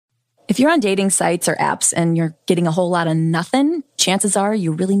If you're on dating sites or apps and you're getting a whole lot of nothing, chances are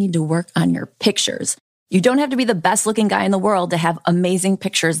you really need to work on your pictures. You don't have to be the best looking guy in the world to have amazing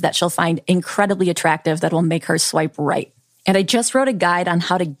pictures that she'll find incredibly attractive that will make her swipe right. And I just wrote a guide on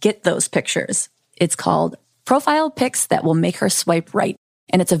how to get those pictures. It's called Profile Pics That Will Make Her Swipe Right.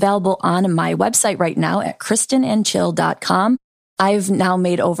 And it's available on my website right now at KristenandChill.com. I've now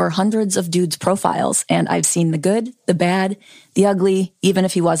made over hundreds of dudes' profiles, and I've seen the good, the bad, the ugly, even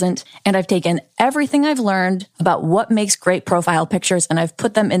if he wasn't. And I've taken everything I've learned about what makes great profile pictures, and I've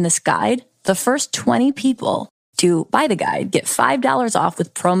put them in this guide. The first 20 people to buy the guide get $5 off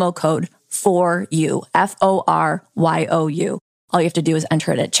with promo code FORYOU, FORYOU. All you have to do is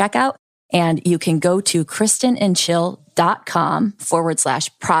enter it at checkout, and you can go to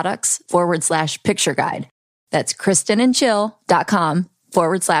KristenandChill.com/products/picture guide. That's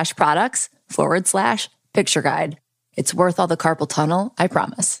KristenandChill.com/products/picture guide. It's worth all the carpal tunnel, I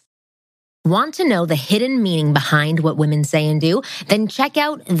promise. Want to know the hidden meaning behind what women say and do? Then check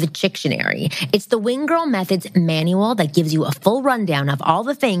out the Chictionary. It's the Wing Girl Methods manual that gives you a full rundown of all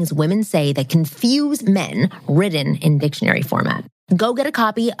the things women say that confuse men, written in dictionary format. Go get a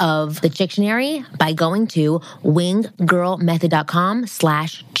copy of the Chictionary by going to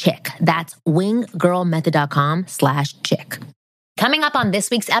winggirlmethod.com/chick. That's winggirlmethod.com/chick. Coming up on this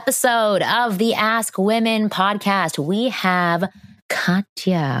week's episode of the Ask Women podcast, we have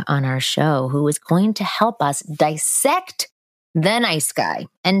Katya on our show, who is going to help us dissect the nice guy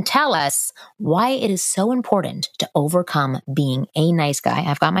and tell us why it is so important to overcome being a nice guy.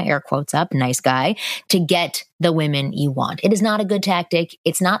 I've got my air quotes up, nice guy, to get the women you want. It is not a good tactic.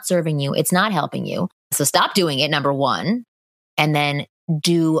 It's not serving you. It's not helping you. So stop doing it, number one, and then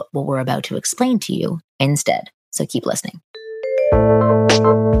do what we're about to explain to you instead. So keep listening.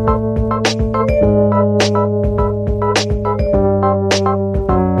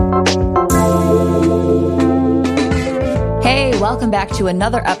 Welcome back to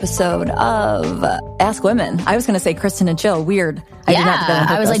another episode of Ask Women. I was going to say Kristen and Chill. Weird.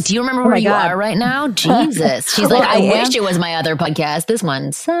 I was like, do you remember where you are right now? Jesus. She's like, I wish it was my other podcast. This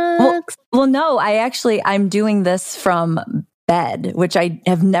one sucks. Well, no, I'm doing this from bed, which I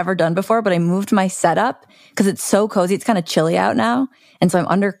have never done before, but I moved my setup because it's so cozy. It's kind of chilly out now. And so I'm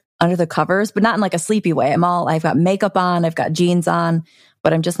under the covers, but not in like a sleepy way. I've got makeup on, I've got jeans on,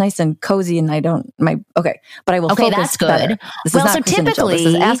 but I'm just nice and cozy, and but I will focus that's good. Better. This is not so typically, this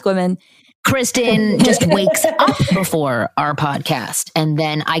is Ask Women. Kristen just wakes up before our podcast, and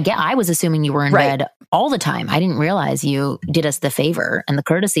then I was assuming you were in bed all the time. I didn't realize you did us the favor and the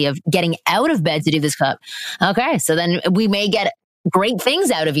courtesy of getting out of bed to do this cup. Okay, so then we may get great things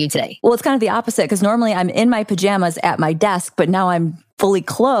out of you today. Well, it's kind of the opposite, because normally I'm in my pajamas at my desk, but now I'm fully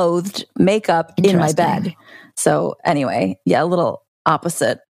clothed, makeup in my bed. So anyway, a little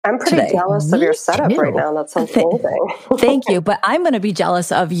opposite. I'm pretty jealous of your setup right now. That sounds amazing. Thank you. But I'm going to be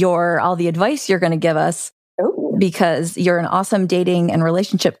jealous of all the advice you're going to give us. Ooh. Because you're an awesome dating and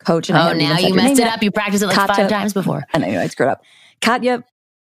relationship coach. And now you messed it up. You practiced it like Katya, 5 times before. I know, I screwed up. Katya.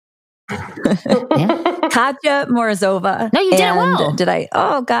 Katya Morozova. No, you did it well. Did I?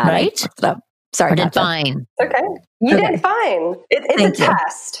 Oh, God. Right? Sorry. I did fine. Okay. You did fine. It's a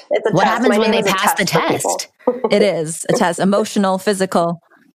test. It's a what test. happens when they pass the test? It is a test. Emotional, physical.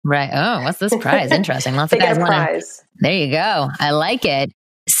 Right. Oh, what's this prize? Interesting. Lots of guys want prize. There you go. I like it.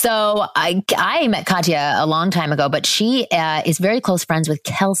 So I met Katya a long time ago, but she is very close friends with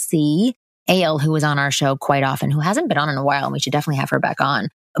Kelsey Ale, who was on our show quite often, who hasn't been on in a while, and we should definitely have her back on.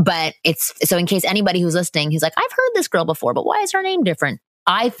 But so in case anybody who's listening, who's like, I've heard this girl before, but why is her name different?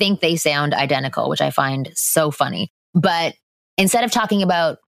 I think they sound identical, which I find so funny. But instead of talking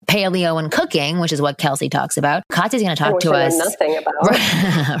about paleo and cooking, which is what Kelsey talks about, Katya's going to talk to us. Nothing about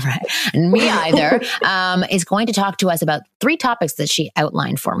right. Me either. Is going to talk to us about 3 topics that she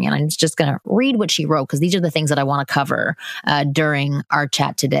outlined for me, and I'm just going to read what she wrote because these are the things that I want to cover during our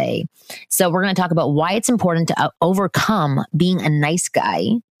chat today. So we're going to talk about why it's important to overcome being a nice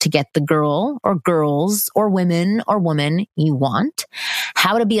guy to get the girl or girls or women or woman you want,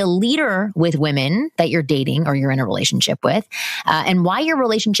 how to be a leader with women that you're dating or you're in a relationship with, and why your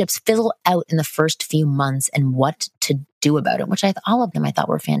relationships fizzle out in the first few months and what to do about it, which all of them I thought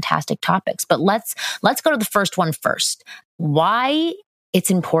were fantastic topics. But let's go to the first one first. Why it's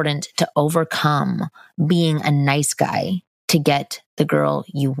important to overcome being a nice guy to get the girl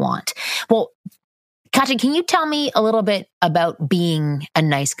you want. Well, Katya, can you tell me a little bit about being a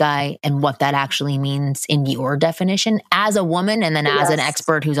nice guy and what that actually means in your definition as a woman and then as an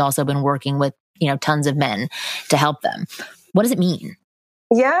expert who's also been working with, tons of men to help them? What does it mean?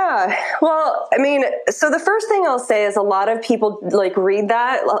 Yeah. Well, I mean, so the first thing I'll say is a lot of people like read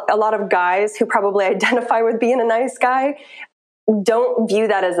that. A lot of guys who probably identify with being a nice guy don't view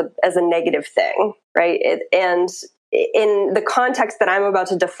that as a negative thing, right? And in the context that I'm about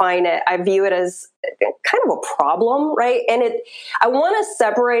to define it, I view it as kind of a problem, right? And I want to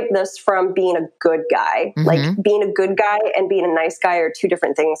separate this from being a good guy. Mm-hmm. Like being a good guy and being a nice guy are two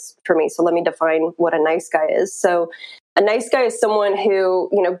different things for me. So let me define what a nice guy is. So a nice guy is someone who,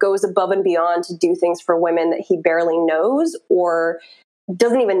 goes above and beyond to do things for women that he barely knows or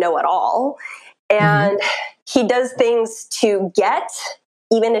doesn't even know at all. And he does things to get,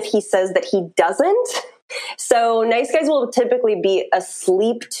 even if he says that he doesn't. So nice guys will typically be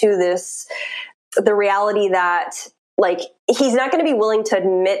asleep to the reality that like he's not going to be willing to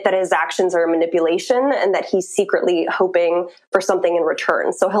admit that his actions are a manipulation and that he's secretly hoping for something in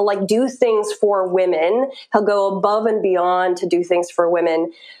return. So he'll like do things for women. He'll go above and beyond to do things for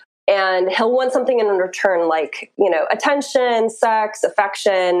women. And he'll want something in return, like, attention, sex,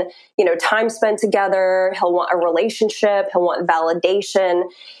 affection, time spent together. He'll want a relationship. He'll want validation.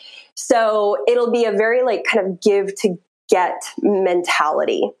 So it'll be a very like kind of give to get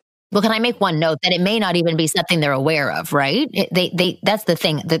mentality. Well, can I make one note that it may not even be something they're aware of, right? That's the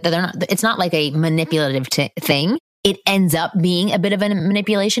thing that they're not, it's not like a manipulative thing. It ends up being a bit of a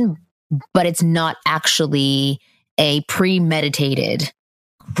manipulation, but it's not actually a premeditated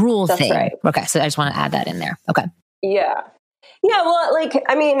cruel That's thing. Right. Okay. So I just want to add that in there. Okay. Yeah. Yeah, well, like,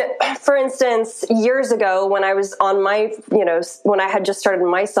 I mean, for instance, years ago when I was on my, when I had just started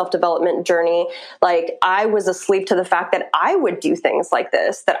my self-development journey, like I was asleep to the fact that I would do things like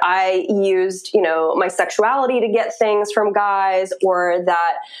this, that I used, my sexuality to get things from guys, or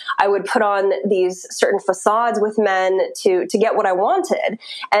that I would put on these certain facades with men to get what I wanted.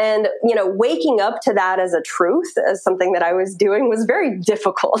 And, waking up to that as a truth, as something that I was doing was very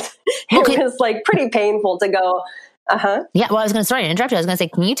difficult. Okay. It was like pretty painful to go, Yeah, well, I was going to interrupt you. I was going to say,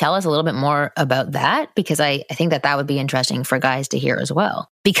 can you tell us a little bit more about that? Because I think that would be interesting for guys to hear as well.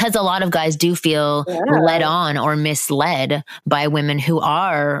 Because a lot of guys do feel led on or misled by women who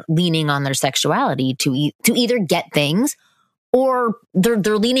are leaning on their sexuality to either get things, or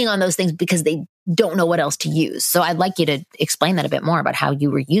they're leaning on those things because they don't know what else to use. So I'd like you to explain that a bit more about how you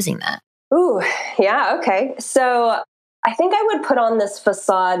were using that. Ooh, yeah, okay. So I think I would put on this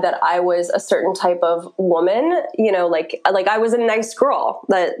facade that I was a certain type of woman, like I was a nice girl,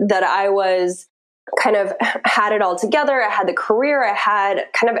 that I was kind of had it all together. I had the career, I had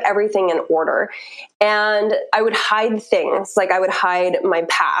kind of everything in order. And I would hide things. Like I would hide my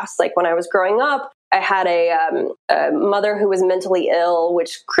past. Like when I was growing up, I had a mother who was mentally ill,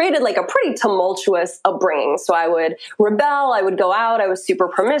 which created like a pretty tumultuous upbringing. So I would rebel, I would go out, I was super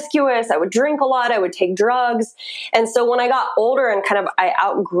promiscuous, I would drink a lot, I would take drugs. And so when I got older and kind of I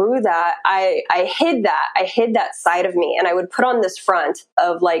outgrew that, I hid that side of me. And I would put on this front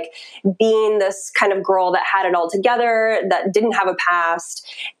of like being this kind of girl that had it all together, that didn't have a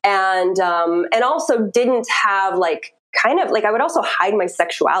past, and also didn't have like kind of like I would also hide my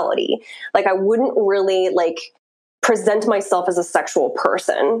sexuality. Like I wouldn't really like present myself as a sexual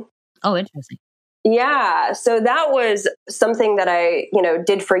person. Oh, interesting. Yeah. So that was something that I,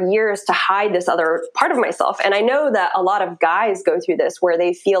 did for years to hide this other part of myself. And I know that a lot of guys go through this where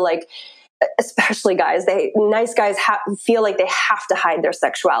they feel like, especially guys, nice guys feel like they have to hide their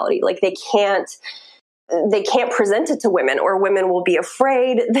sexuality. Like they can't present it to women, or women will be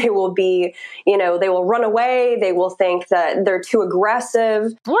afraid. They will be, they will run away. They will think that they're too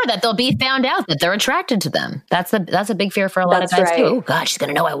aggressive, or that they'll be found out that they're attracted to them. That's a big fear for a lot of guys too. Oh God, she's going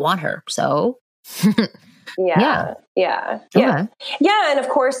to know I want her. So Yeah. And of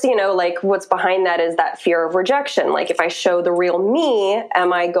course, like what's behind that is that fear of rejection. Like if I show the real me,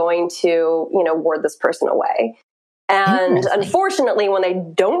 am I going to, ward this person away? And unfortunately, when they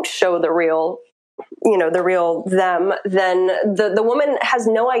don't show the real them, then the woman has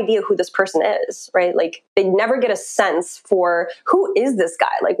no idea who this person is, right? Like they never get a sense for who is this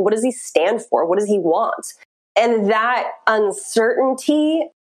guy? Like, what does he stand for? What does he want? And that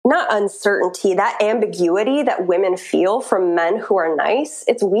that ambiguity that women feel from men who are nice,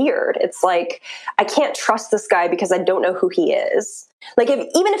 it's weird. It's like, I can't trust this guy because I don't know who he is. Like even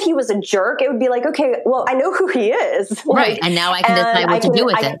if he was a jerk, it would be like, okay, well, I know who he is. Right. And now I can decide what to do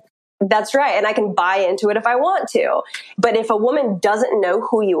with it. That's right. And I can buy into it if I want to. But if a woman doesn't know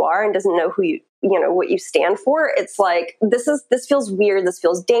who you are and doesn't know who what you stand for, it's like, this feels weird. This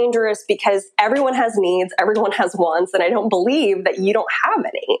feels dangerous because everyone has needs, everyone has wants, and I don't believe that you don't have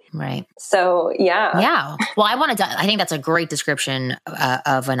any. Right. So, yeah. Yeah. Well, I think that's a great description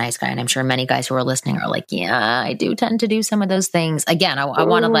of a nice guy. And I'm sure many guys who are listening are like, yeah, I do tend to do some of those things. Again, I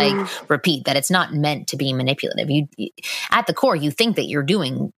want to repeat that it's not meant to be manipulative. You, at the core, you think that you're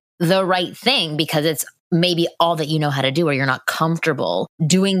doing the right thing because it's maybe all that you know how to do, or you're not comfortable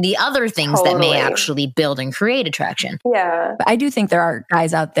doing the other things that may actually build and create attraction. Yeah. But I do think there are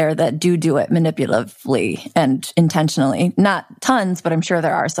guys out there that do it manipulatively and intentionally. Not tons, but I'm sure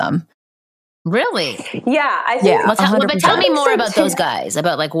there are some. Really? Yeah. I think. Well, but tell me more about those guys,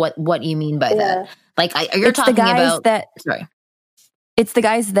 about like what you mean by that. Like you're talking about that. Sorry. It's the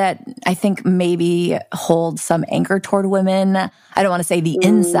guys that I think maybe hold some anchor toward women. I don't want to say the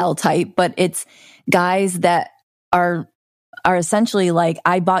incel type, but it's guys that are essentially like,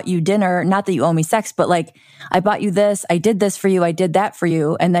 I bought you dinner, not that you owe me sex, but like, I bought you this, I did this for you, I did that for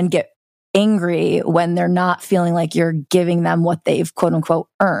you, and then get angry when they're not feeling like you're giving them what they've quote unquote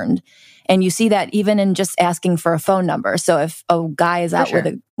earned. And you see that even in just asking for a phone number. So if a guy is out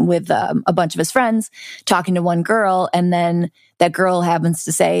with a bunch of his friends talking to one girl, and then that girl happens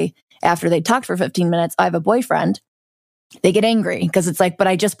to say, after they talked for 15 minutes, I have a boyfriend, they get angry because it's like, but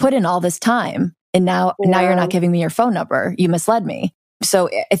I just put in all this time, and now you're not giving me your phone number. You misled me. So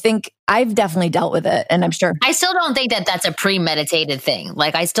I think I've definitely dealt with it, and I'm sure. I still don't think that that's a premeditated thing.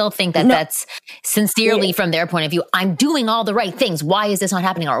 Like, I still think that that's sincerely from their point of view. I'm doing all the right things. Why is this not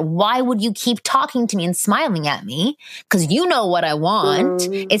happening? Or why would you keep talking to me and smiling at me? Because you know what I want.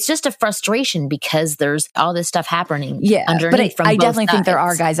 It's just a frustration because there's all this stuff happening underneath. But I definitely think there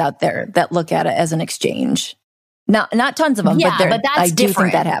are guys out there that look at it as an exchange. Not tons of them, but I do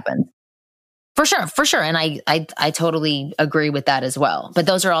think that happens. For sure. And I totally agree with that as well. But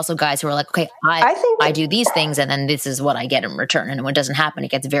those are also guys who are like, okay, I do these things, and then this is what I get in return. And when it doesn't happen, it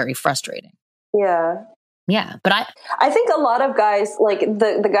gets very frustrating. Yeah. Yeah. But I think a lot of guys, like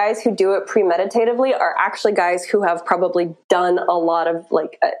the guys who do it premeditatively, are actually guys who have probably done a lot of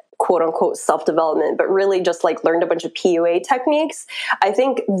like quote unquote self-development, but really just like learned a bunch of PUA techniques. I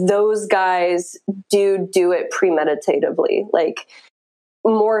think those guys do it premeditatively. Like,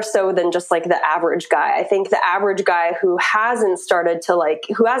 more so than just like the average guy. I think the average guy who hasn't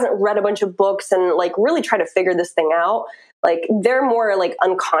read a bunch of books and like really try to figure this thing out, like they're more like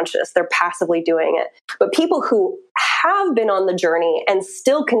unconscious. They're passively doing it. But people who have been on the journey and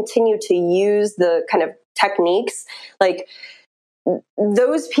still continue to use the kind of techniques, like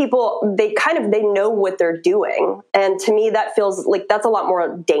those people, they know what they're doing. And to me, that feels like that's a lot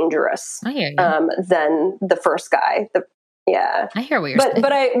more dangerous than the first guy. Yeah. I hear what you're saying.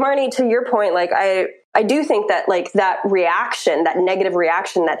 But Marnie, to your point, like I do think that like that reaction, that negative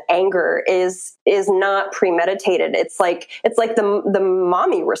reaction, that anger is not premeditated. It's like the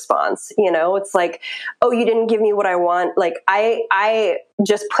mommy response, it's like, oh, you didn't give me what I want. Like I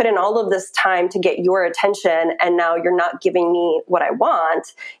just put in all of this time to get your attention, and now you're not giving me what I want.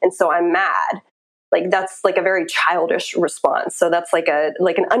 And so I'm mad. Like that's like a very childish response. So that's like an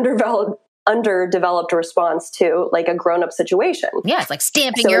underdeveloped response to like a grown-up situation. Yeah, it's like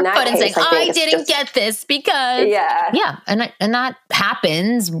stamping your foot and saying, I didn't get this because and that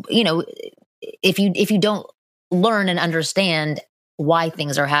happens, if you don't learn and understand why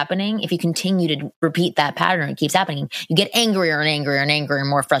things are happening. If you continue to repeat that pattern, it keeps happening, you get angrier and angrier and angrier and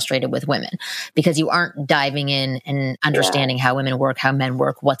more frustrated with women because you aren't diving in and understanding how women work, how men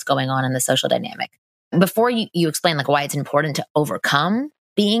work, what's going on in the social dynamic. Before you explain like why it's important to overcome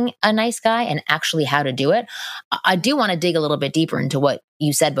being a nice guy and actually how to do it, I do want to dig a little bit deeper into what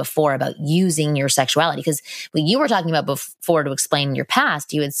you said before about using your sexuality. Because what you were talking about before to explain your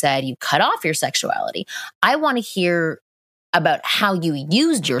past, you had said you cut off your sexuality. I want to hear about how you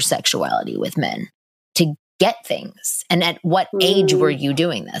used your sexuality with men to get things. And at what age were you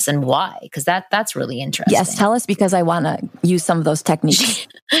doing this and why? Because that's really interesting. Yes, tell us, because I want to use some of those techniques.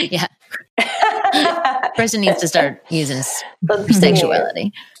 Yeah. Person needs to start using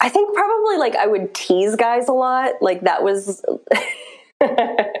sexuality. I think probably like I would tease guys a lot. Like that was...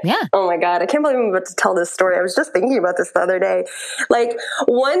 Yeah. Oh my God. I can't believe I'm about to tell this story. I was just thinking about this the other day. Like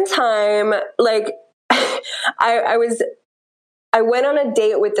one time, like I went on a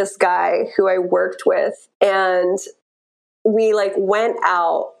date with this guy who I worked with, and we like went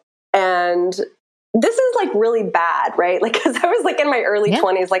out, and this is like really bad, right? Like, cause I was like in my early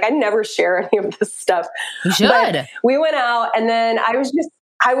 20s, like I never share any of this stuff. You should. But we went out, and then I was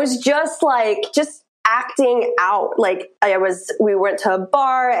just like, acting out. Like we went to a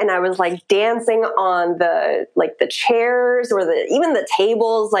bar and I was like dancing on the chairs or even the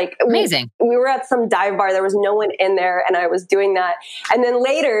tables. Like amazing. We were at some dive bar. There was no one in there and I was doing that. And then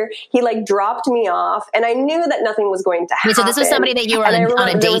later he like dropped me off and I knew that nothing was going to happen. Wait, so this was somebody that you were on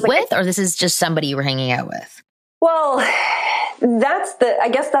a date with, or this is just somebody you were hanging out with? Well, I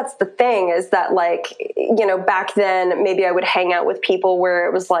guess that's the thing, is that like, you know, back then maybe I would hang out with people where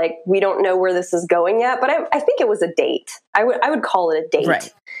it was like, we don't know where this is going yet, but I think it was a date. I would call it a date.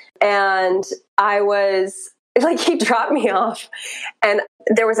 Right. And I was like, he dropped me off and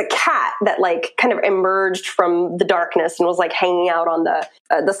there was a cat that like kind of emerged from the darkness and was like hanging out on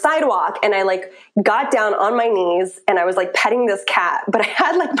the sidewalk. And I like got down on my knees and I was like petting this cat, but I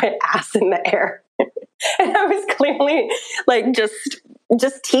had like my ass in the air. And I was clearly like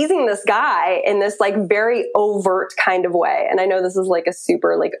just teasing this guy in this like very overt kind of way. And I know this is like a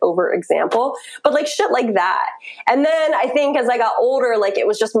super like overt example, but like shit like that. And then I think as I got older, like it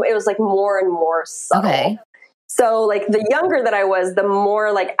was like more and more subtle. Okay. So like the younger that I was, the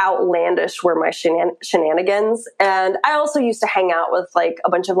more like outlandish were my shenanigans. And I also used to hang out with like a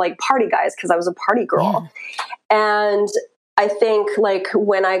bunch of like party guys because I was a party girl. Yeah. And I think like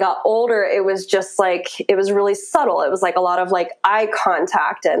when I got older, it was just like, it was really subtle. It was like a lot of like eye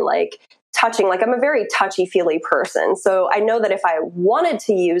contact and like touching. Like I'm a very touchy-feely person. So I know that if I wanted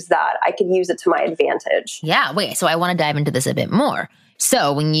to use that, I could use it to my advantage. Yeah. Wait, so I want to dive into this a bit more.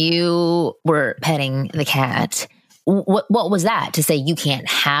 So when you were petting the cat, what was that? To say you can't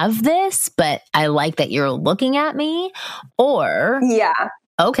have this, but I like that you're looking at me? Or... Yeah.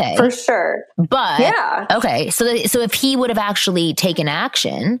 Okay. For sure. But, yeah. Okay. So if he would have actually taken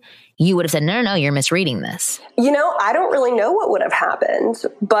action, you would have said, no, you're misreading this. You know, I don't really know what would have happened,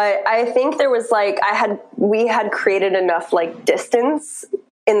 but I think there was like, we had created enough like distance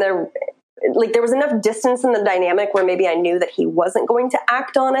there was enough distance in the dynamic where maybe I knew that he wasn't going to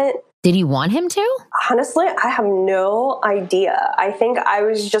act on it. Did you want him to? Honestly, I have no idea. I think I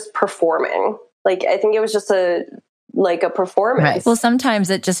was just performing. Like, I think it was just a performance. Right. Well,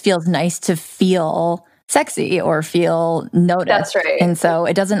 sometimes it just feels nice to feel sexy or feel noticed. That's right. And so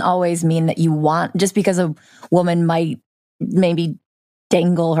it doesn't always mean that you want, just because a woman might maybe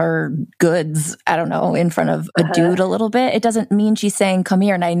dangle her goods, I don't know, in front of a dude a little bit, it doesn't mean she's saying, come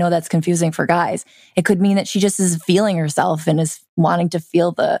here. And I know that's confusing for guys. It could mean that she just is feeling herself and is wanting to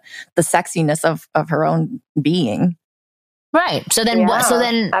feel the sexiness of her own being. Right. So then,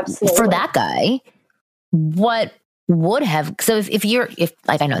 absolutely. For that guy, what would have, so if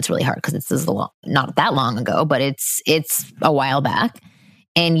like, I know it's really hard because this is not that long ago, but it's a while back,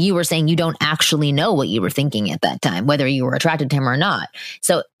 and you were saying you don't actually know what you were thinking at that time, whether you were attracted to him or not.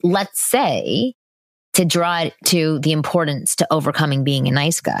 So let's say, to draw it to the importance to overcoming being a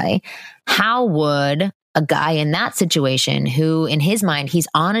nice guy, how would a guy in that situation, who in his mind, he's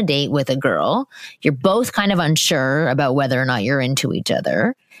on a date with a girl, you're both kind of unsure about whether or not you're into each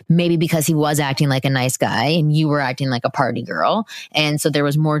other, maybe because he was acting like a nice guy and you were acting like a party girl, and so there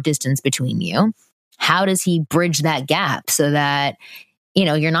was more distance between you. How does he bridge that gap so that, you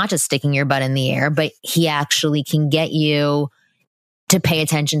know, you're not just sticking your butt in the air, but he actually can get you to pay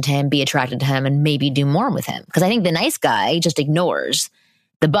attention to him, be attracted to him, and maybe do more with him? Because I think the nice guy just ignores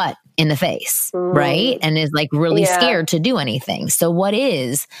the butt in the face, right? And is like really scared to do anything. So what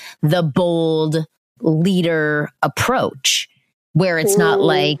is the bold leader approach where it's not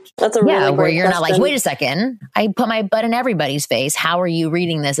like, that's a really where great you're question. not like, wait a second, I put my butt in everybody's face. How are you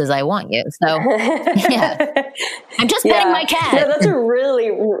reading this as I want you? So yeah, I'm just petting my cat. No, that's a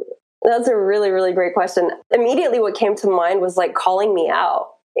really, really great question. Immediately what came to mind was like calling me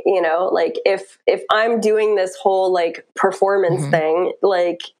out. You know, like if I'm doing this whole like performance thing,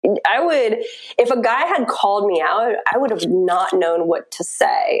 like if a guy had called me out, I would have not known what to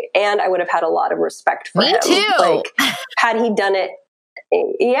say. And I would have had a lot of respect for him. Me too. Like, had he done it,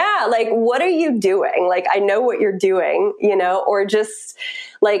 yeah, like, what are you doing? Like, I know what you're doing, you know, or just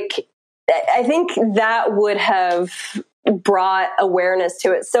like, I think that would have brought awareness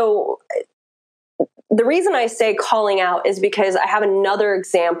to it. So the reason I say calling out is because I have another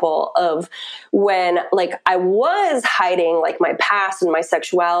example of when like I was hiding like my past and my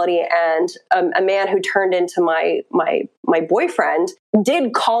sexuality, and a man who turned into my boyfriend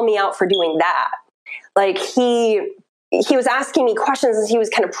did call me out for doing that. Like he was asking me questions and he was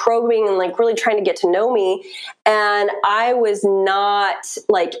kind of probing and like really trying to get to know me. And I was not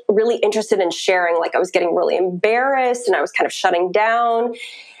like really interested in sharing. Like I was getting really embarrassed and I was kind of shutting down.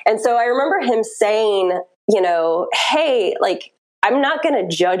 And so I remember him saying, you know, hey, like, I'm not going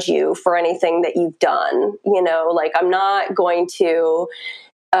to judge you for anything that you've done. You know, like, I'm not going to,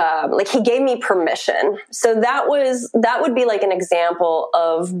 like he gave me permission. So that would be like an example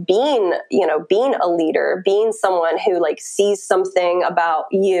of being a leader, being someone who like sees something about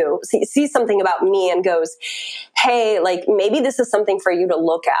you, sees something about me and goes, hey, like maybe this is something for you to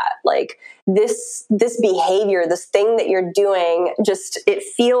look at. Like this behavior, this thing that you're doing,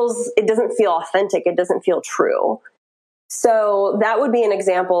 it doesn't feel authentic. It doesn't feel true. So that would be an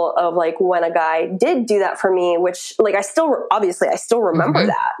example of like when a guy did do that for me, which like I still remember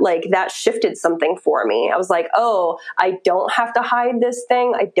that. Like that shifted something for me. I was like, oh, I don't have to hide this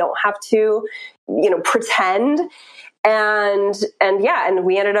thing. I don't have to, pretend. And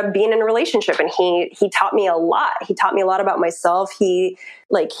we ended up being in a relationship, and he taught me a lot. He taught me a lot about myself. He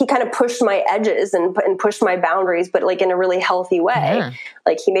kind of pushed my edges and pushed my boundaries, but like in a really healthy way. Yeah.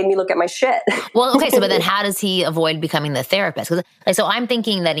 Like he made me look at my shit. Well, okay. So, but then how does he avoid becoming the therapist? Because so I'm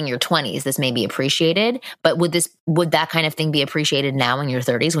thinking that in your 20s, this may be appreciated, but would that kind of thing be appreciated now in your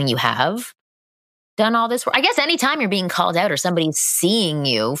 30s when you have done all this work? I guess anytime you're being called out or somebody's seeing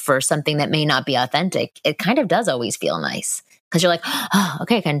you for something that may not be authentic, it kind of does always feel nice because you're like, oh,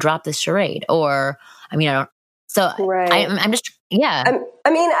 okay, I can drop this charade. Or, I mean, I don't. So right. I'm just, yeah.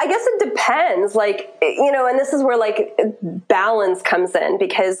 I mean, I guess it depends, like, and this is where like balance comes in,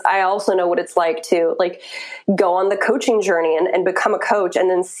 because I also know what it's like to like go on the coaching journey and become a coach and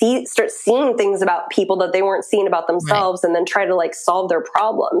then start seeing things about people that they weren't seeing about themselves, right. And then try to like solve their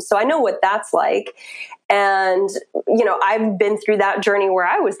problems. So I know what that's like. And, I've been through that journey where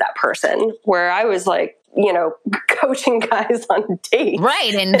I was that person where I was like, coaching guys on dates.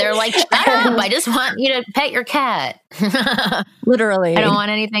 Right. And they're like, shut up. I just want you to pet your cat. Literally. I don't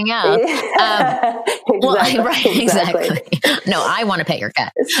want anything else. Exactly. No, I want to pet your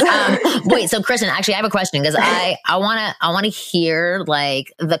cat. Wait, so Kristen, actually I have a question because I want to hear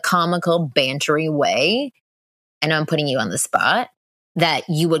like the comical bantery way. I know I'm putting you on the spot, that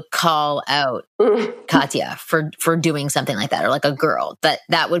you would call out Katya for doing something like that, or like a girl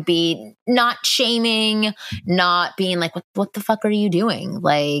that would be not shaming, not being like, what the fuck are you doing?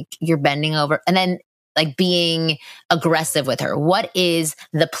 Like you're bending over, and then like being aggressive with her. What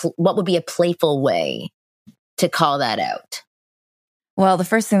would be a playful way to call that out? Well, the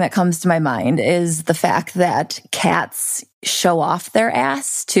first thing that comes to my mind is the fact that cats show off their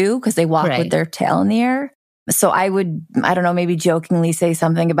ass too, because they walk with their tail in the air. So I would, I don't know, maybe jokingly say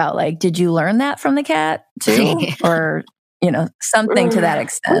something about like, did you learn that from the cat too? Or, something to that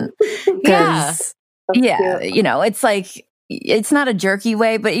extent. Yeah, it's like, it's not a jerky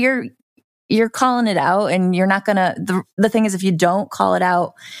way, but you're calling it out, and you're not gonna, the thing is, if you don't call it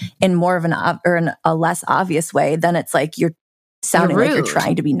out in more of a less obvious way, then it's like you're sounding like you're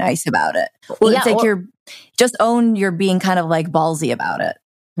trying to be nice about it. Well, it's like you're just you're being kind of like ballsy about it.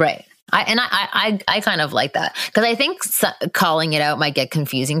 Right. I kind of like that, because I think calling it out might get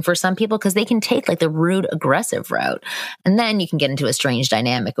confusing for some people, because they can take like the rude, aggressive route, and then you can get into a strange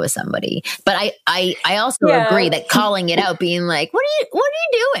dynamic with somebody. But I also agree that calling it out, being like, what are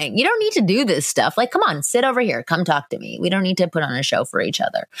you doing? You don't need to do this stuff. Like, come on, sit over here. Come talk to me. We don't need to put on a show for each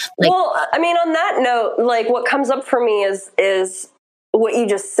other. Like, well, I mean, on that note, like what comes up for me is what you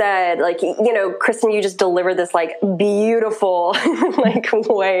just said. Like, Kristen, you just delivered this like beautiful like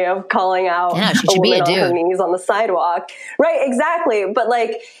way of calling out a woman on her knees on the sidewalk. Right, exactly. But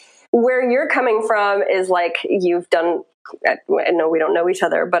like where you're coming from is like you've done, I know we don't know each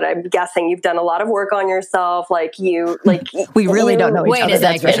other, but I'm guessing you've done a lot of work on yourself. Like we really don't know each other.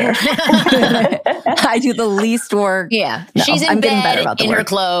 That's for sure. I do the least work. Yeah. No, she's in bed in her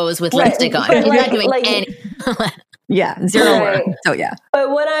clothes with lipstick on. She's not doing any. Yeah, zero work. So yeah. But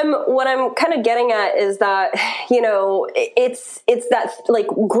what I'm kind of getting at is that, it's that like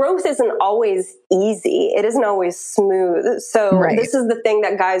growth isn't always easy. It isn't always smooth. So this is the thing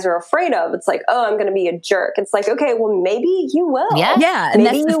that guys are afraid of. It's like, oh, I'm going to be a jerk. It's like, okay, well, maybe you will. Yeah. Yeah. And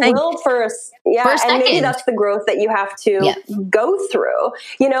maybe you will first. Yeah. For a second. And maybe that's the growth that you have to go through.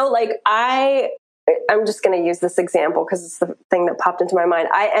 Like I'm just going to use this example because it's the thing that popped into my mind.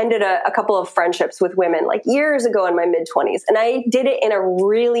 I ended a couple of friendships with women like years ago in my mid-20s, and I did it in a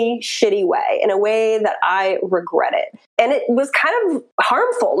really shitty way, in a way that I regretted. And it was kind of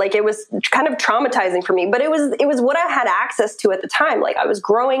harmful. Like it was kind of traumatizing for me, but it was what I had access to at the time. Like I was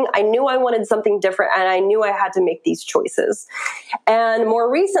growing. I knew I wanted something different, and I knew I had to make these choices. And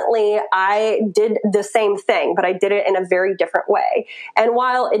more recently, I did the same thing, but I did it in a very different way. And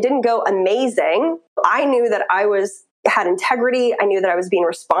while it didn't go amazing, I knew that I had integrity. I knew that I was being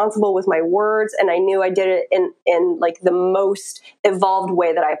responsible with my words, and I knew I did it in like the most evolved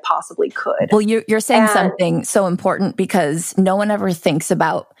way that I possibly could. Well, you're saying something so important, because no one ever thinks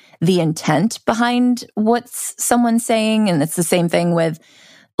about the intent behind what someone's saying. And it's the same thing with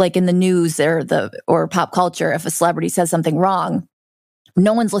like in the news or pop culture, if a celebrity says something wrong,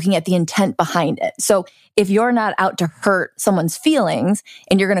 no one's looking at the intent behind it. So if you're not out to hurt someone's feelings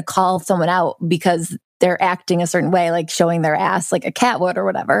and you're going to call someone out because they're acting a certain way, like showing their ass like a cat would or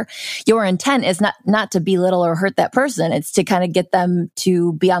whatever, your intent is not to belittle or hurt that person. It's to kind of get them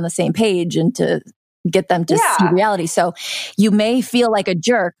to be on the same page and to get them to see reality. So you may feel like a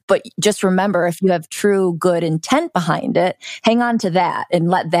jerk, but just remember, if you have true good intent behind it, hang on to that and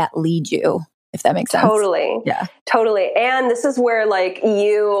let that lead you. If that makes sense. Totally. Yeah. Totally. And this is where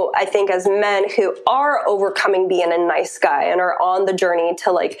I think as men who are overcoming being a nice guy and are on the journey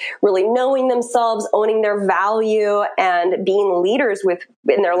to like really knowing themselves, owning their value and being leaders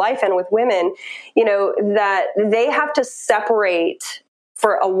in their life and with women, that they have to separate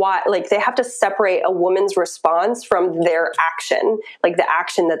for a while, like they have to separate a woman's response from their action, like the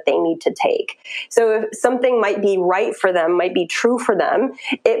action that they need to take. So if something might be right for them, might be true for them,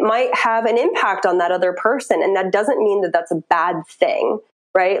 it might have an impact on that other person. And that doesn't mean that that's a bad thing,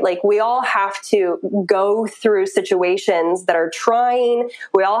 right? Like we all have to go through situations that are trying.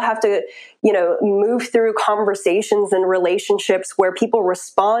 We all have to, move through conversations and relationships where people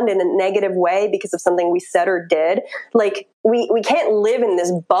respond in a negative way because of something we said or did. Like we can't live in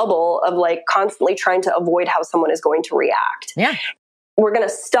this bubble of like constantly trying to avoid how someone is going to react. Yeah. We're going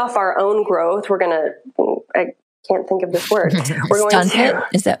to stuff our own growth. I can't think of this word. We're going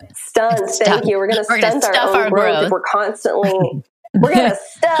to stunt. Thank you. We're going to stunt our own growth if we're constantly. We're going to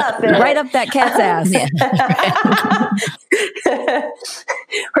stuff it. Right up that cat's ass.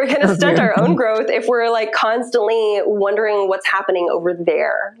 We're going to stunt our own growth if we're like constantly wondering what's happening over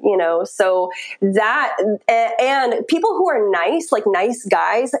there, so that, and people who are nice, like nice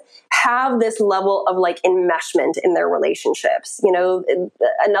guys, have this level of like enmeshment in their relationships.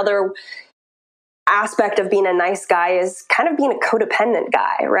 Another aspect of being a nice guy is kind of being a codependent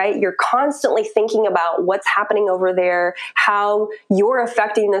guy, right? You're constantly thinking about what's happening over there, how you're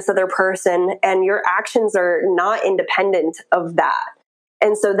affecting this other person, and your actions are not independent of that.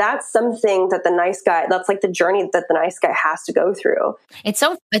 And so that's something that that's like the journey that the nice guy has to go through. It's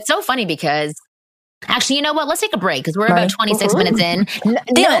so funny because actually, you know what? Let's take a break because we're about 26 minutes in.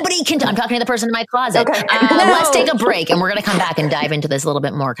 Nobody can. I'm talking to the person in my closet. Okay. Let's take a break, and we're going to come back and dive into this a little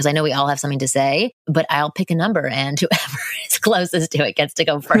bit more because I know we all have something to say. But I'll pick a number, and whoever is closest to it gets to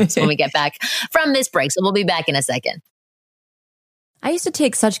go first when we get back from this break. So we'll be back in a second. I used to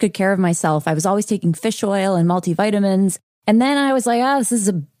take such good care of myself. I was always taking fish oil and multivitamins, and then I was like, this is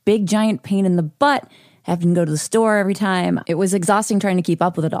a big giant pain in the butt. Having to go to the store every time. It was exhausting trying to keep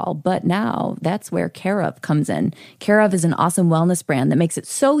up with it all. But now that's where Care of comes in. Care of is an awesome wellness brand that makes it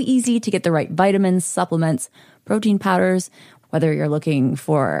so easy to get the right vitamins, supplements, protein powders, whether you're looking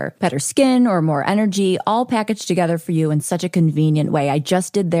for better skin or more energy, all packaged together for you in such a convenient way. I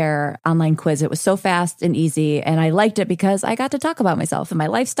just did their online quiz. It was so fast and easy, and I liked it because I got to talk about myself and my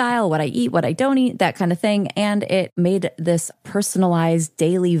lifestyle, what I eat, what I don't eat, that kind of thing. And it made this personalized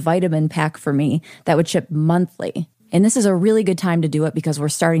daily vitamin pack for me that would ship monthly. And this is a really good time to do it because we're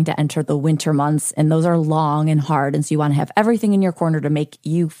starting to enter the winter months, and those are long and hard. And so you want to have everything in your corner to make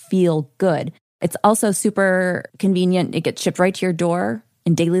you feel good. It's also super convenient. It gets shipped right to your door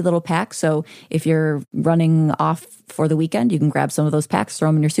in daily little packs. So if you're running off for the weekend, you can grab some of those packs, throw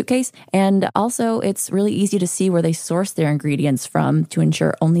them in your suitcase. And also it's really easy to see where they source their ingredients from to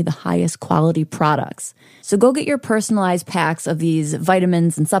ensure only the highest quality products. So go get your personalized packs of these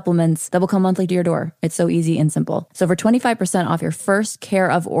vitamins and supplements that will come monthly to your door. It's so easy and simple. So for 25% off your first Care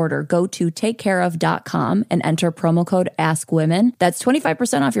of order, go to takecareof.com and enter promo code AskWomen. That's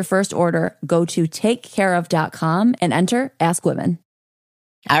 25% off your first order. Go to takecareof.com and enter AskWomen.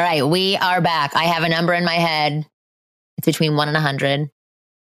 All right, we are back. I have a number in my head. It's between 1 and 100.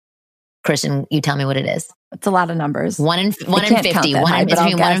 Kristen, you tell me what it is. It's a lot of numbers. 1 and 50. It's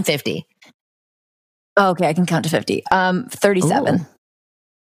between 1 and 50. Okay, I can count to 50. 37. Ooh.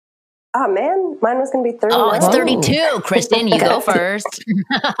 Oh, man. Mine was going to be 39. Oh, it's 32. Kristen, you go first.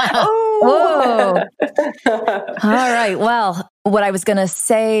 Whoa. All right. Well, what I was going to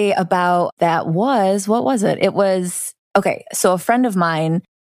say about that was, what was it? It was, okay, so a friend of mine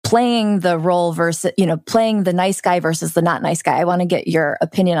playing the role versus, playing the nice guy versus the not nice guy. I want to get your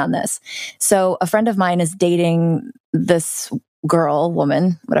opinion on this. So a friend of mine is dating this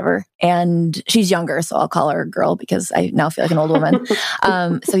woman, whatever, and she's younger, so I'll call her a girl because I now feel like an old woman.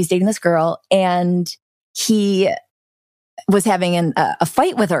 So he's dating this girl, and he was having a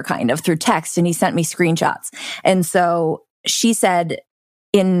fight with her kind of through text, and he sent me screenshots. And so she said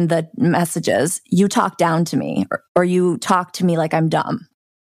in the messages, "You talk down to me, or you talk to me like I'm dumb."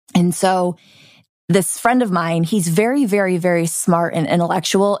 And so this friend of mine, he's very, very, very smart and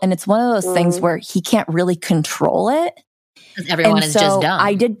intellectual. And it's one of those things where he can't really control it. Everyone is just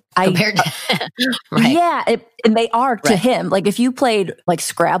dumb. Compared to, right. Yeah, and they are to him. Like if you played like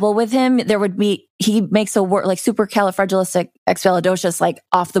Scrabble with him, he makes a word like supercalifragilisticexpialidocious like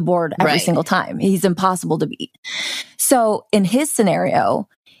off the board every single time. He's impossible to beat. So in his scenario,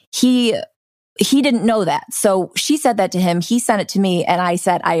 he didn't know that. So she said that to him. He sent it to me and I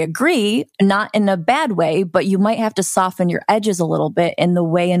said, I agree, not in a bad way, but you might have to soften your edges a little bit in the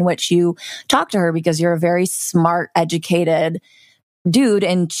way in which you talk to her because you're a very smart, educated dude.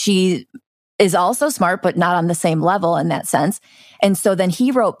 And she is also smart, but not on the same level in that sense. And so then he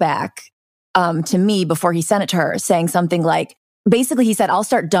wrote back to me before he sent it to her saying something like, basically he said, I'll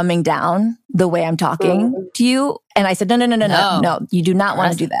start dumbing down the way I'm talking to you. And I said, no, you do not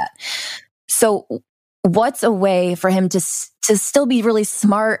want to do that. So what's a way for him to still be really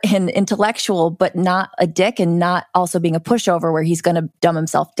smart and intellectual, but not a dick and not also being a pushover where he's going to dumb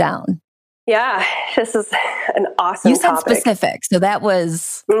himself down? Yeah, this is an awesome topic. You said specific, so that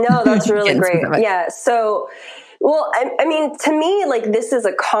was... No, that's really great. Specific. Yeah, so... Well, I mean, to me, like this is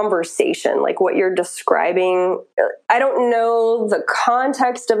a conversation, like what you're describing. I don't know the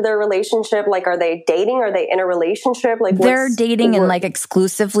context of their relationship. Like, are they dating? Are they in a relationship? Like they're dating and like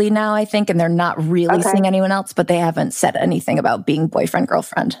exclusively now, I think, and they're not really seeing anyone else, but they haven't said anything about being boyfriend,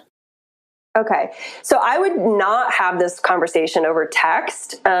 girlfriend. Okay. So I would not have this conversation over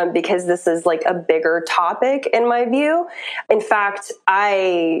text because this is like a bigger topic in my view. In fact,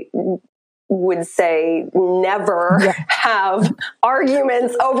 I would say never have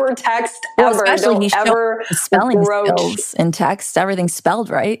arguments over text ever. Especially don't ever spelling skills in text. Everything's spelled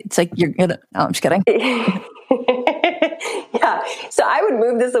right. It's like you're gonna. No, I'm just kidding. Yeah. So I would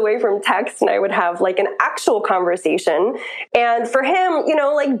move this away from text and I would have like an actual conversation. And for him, you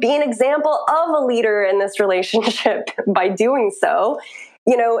know, like be an example of a leader in this relationship by doing so.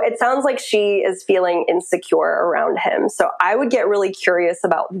 You know, it sounds like she is feeling insecure around him. So I would get really curious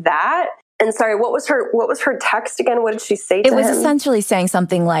about that. And sorry, what was her text again? What did she say to him? It was essentially saying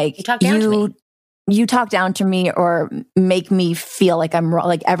something like, you talk down to me or make me feel like I'm wrong,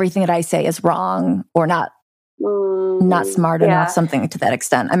 like everything that I say is wrong or not smart enough, something to that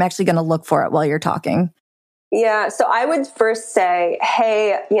extent. I'm actually going to look for it while you're talking. Yeah. So I would first say,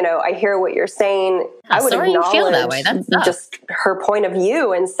 hey, you know, I hear what you're saying. I would acknowledge you feel that way. That's just her point of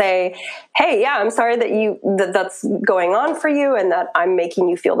view and say, hey, yeah, I'm sorry that that's going on for you and that I'm making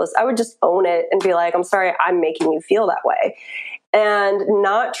you feel this. I would just own it and be like, I'm sorry, I'm making you feel that way. And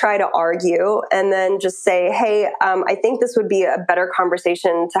not try to argue and then just say, hey, I think this would be a better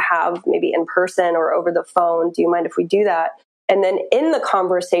conversation to have maybe in person or over the phone. Do you mind if we do that? And then in the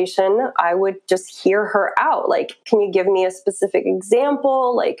conversation, I would just hear her out. Like, can you give me a specific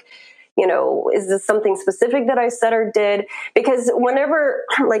example? Like, you know, is this something specific that I said or did? Because whenever,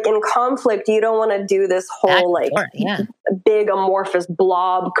 like in conflict, you don't want to do this whole big amorphous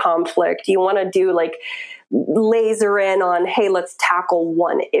blob conflict. You want to do like laser in on, hey, let's tackle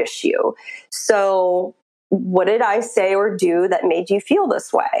one issue. So what did I say or do that made you feel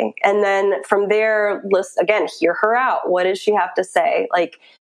this way? And then from there, hear her out. What does she have to say? Like,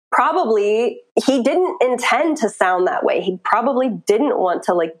 probably he didn't intend to sound that way. He probably didn't want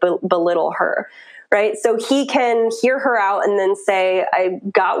to like belittle her, right? So he can hear her out and then say, I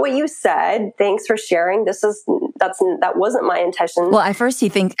got what you said. Thanks for sharing. That wasn't my intention. Well, at first I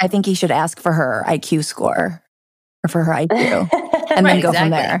think he should ask for her IQ score or for her IQ and then go from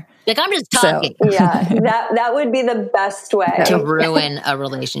there. Like, I'm just talking. So, yeah, that would be the best way to ruin a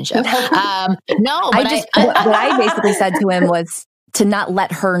relationship. What I basically said to him was to not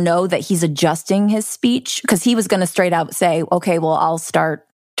let her know that he's adjusting his speech because he was going to straight out say, okay, well, I'll start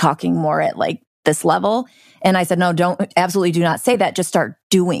talking more at like this level. And I said, no, absolutely do not say that. Just start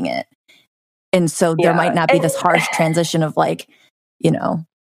doing it. And so there might not be this harsh transition of like, you know,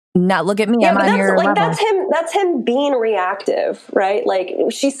 not look at me. I'm on your level. That's him being reactive, right? Like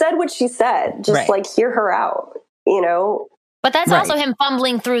she said what she said. Just like hear her out, you know. But that's also him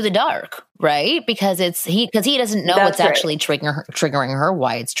fumbling through the dark, right? Because he doesn't know what's actually triggering her,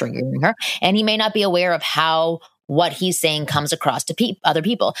 why it's triggering her, and he may not be aware of how what he's saying comes across to other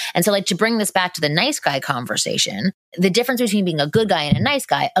people. And so, like, to bring this back to the nice guy conversation, the difference between being a good guy and a nice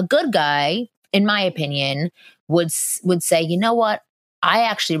guy, in my opinion, would say, you know what? I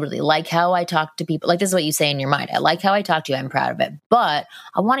actually really like how I talk to people. Like, this is what you say in your mind. I like how I talk to you. I'm proud of it. But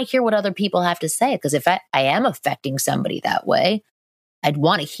I want to hear what other people have to say. Because if I am affecting somebody that way, I'd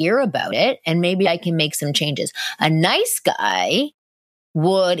want to hear about it. And maybe I can make some changes. A nice guy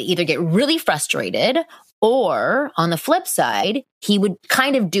would either get really frustrated Or on the flip side, he would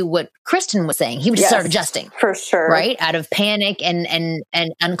kind of do what Kristen was saying. He would just start adjusting. For sure. Right? Out of panic and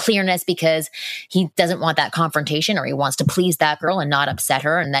unclearness because he doesn't want that confrontation, or he wants to please that girl and not upset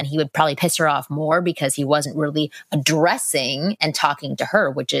her. And then he would probably piss her off more because he wasn't really addressing and talking to her,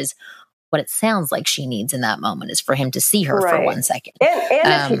 which is what it sounds like she needs in that moment, is for him to see her for 1 second.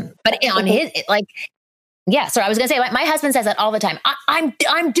 But on his, yeah, so I was going to say, my husband says that all the time.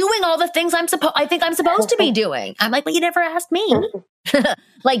 I'm doing all the things I think I'm supposed to be doing. I'm like, but you never asked me.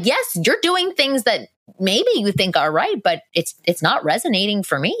 Like, yes, you're doing things that maybe you think are right, but it's not resonating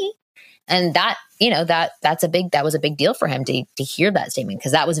for me. And that, that was a big deal for him to hear that statement,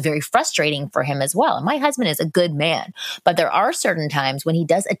 because that was very frustrating for him as well. And my husband is a good man, but there are certain times when he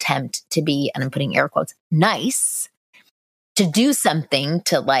does attempt to be, and I'm putting air quotes, nice, to do something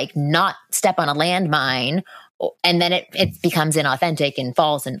to like not step on a landmine, and then it becomes inauthentic and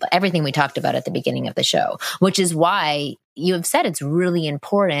false and everything we talked about at the beginning of the show, which is why you have said it's really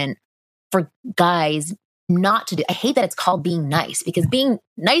important for guys not to do. I hate that it's called being nice, because being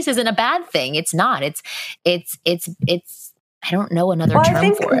nice isn't a bad thing. It's not. It's I don't know another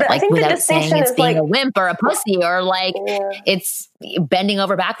term for it. Like, without saying it's being a wimp or a pussy, or like it's bending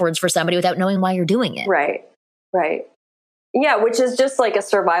over backwards for somebody without knowing why you're doing it. Right. Yeah, which is just like a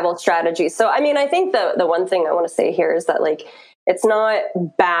survival strategy. So, I mean, I think the one thing I want to say here is that, like, it's not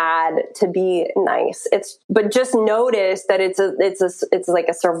bad to be nice. But just notice that it's like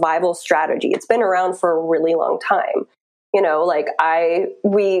a survival strategy. It's been around for a really long time. Like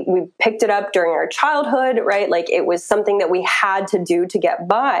we picked it up during our childhood, right? Like, it was something that we had to do to get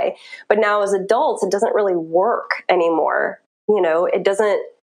by. But now as adults, it doesn't really work anymore. It doesn't.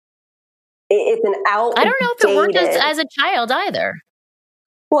 It's an outdated. I don't know if it worked as a child either.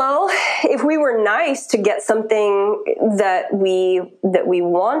 Well, if we were nice to get something that we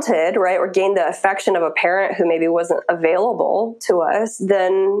wanted, right, or gain the affection of a parent who maybe wasn't available to us,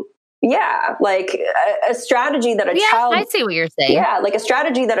 then yeah, like a strategy that a child. I see what you're saying. Yeah, like a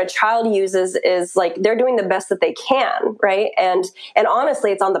strategy that a child uses is like they're doing the best that they can, right? And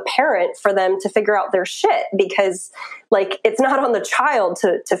honestly, it's on the parent for them to figure out their shit, because like it's not on the child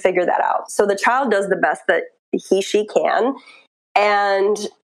to figure that out. So the child does the best that she can, and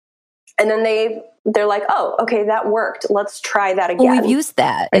then they're like, oh, okay, that worked. Let's try that again. Well, we've used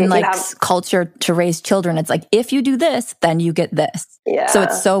that in culture to raise children. It's like, if you do this, then you get this. Yeah. So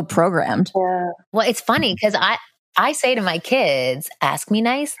it's so programmed. Yeah. Well, it's funny because I say to my kids, ask me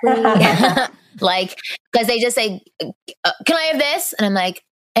nicely. Like, because they just say, can I have this? And I'm like,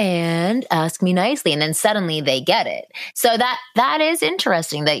 and ask me nicely. And then suddenly they get it. So that is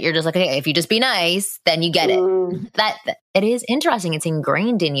interesting that you're just like, okay, if you just be nice, then you get it. That it is interesting. It's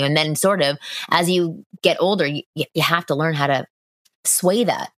ingrained in you. And then sort of as you get older, you have to learn how to sway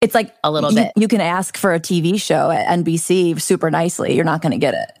that. It's like a little bit. You can ask for a TV show at NBC super nicely. You're not going to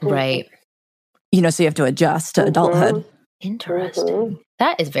get it. Right. So you have to adjust to adulthood. Interesting.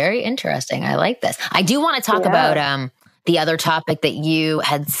 That is very interesting. I like this. I do want to talk about the other topic that you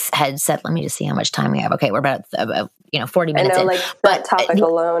had said. Let me just see how much time we have. Okay, we're about 40 minutes in. Like, that topic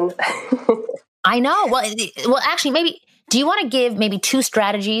alone. I know. Well, actually, maybe do you want to give maybe 2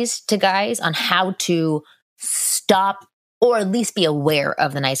 strategies to guys on how to stop or at least be aware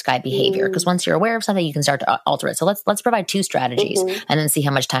of the nice guy behavior? Because once you're aware of something, you can start to alter it. So let's provide 2 strategies and then see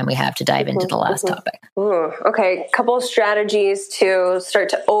how much time we have to dive into the last topic. Okay, a couple of strategies to start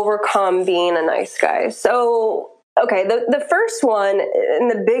to overcome being a nice guy. So, okay, the first one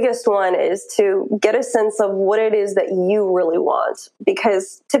and the biggest one is to get a sense of what it is that you really want.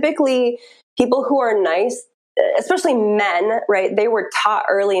 Because typically people who are nice, especially men, right, they were taught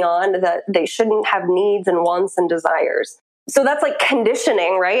early on that they shouldn't have needs and wants and desires. So that's like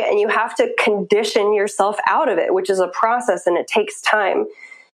conditioning, right? And you have to condition yourself out of it, which is a process and it takes time.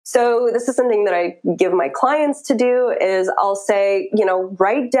 So this is something that I give my clients to do is I'll say,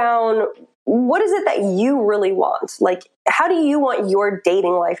 write down, what is it that you really want? Like, how do you want your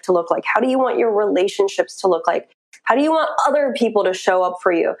dating life to look like? How do you want your relationships to look like? How do you want other people to show up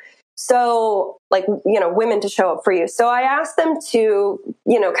for you? So like, women to show up for you. So I asked them to,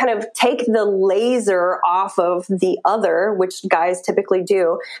 kind of take the laser off of the other, which guys typically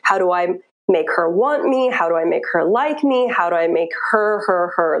do. How do I make her want me? How do I make her like me? How do I make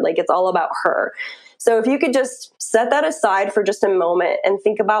her? Like, it's all about her. So if you could just set that aside for just a moment and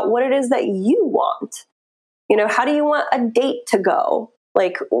think about what it is that you want. How do you want a date to go?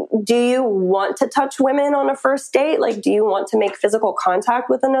 Like, do you want to touch women on a first date? Like, do you want to make physical contact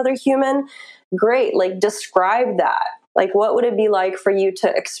with another human? Great. Like, describe that. Like, what would it be like for you to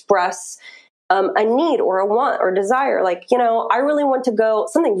express a need or a want or desire. Like, I really want to go,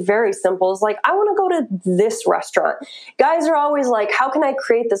 something very simple is like, I want to go to this restaurant. Guys are always like, how can I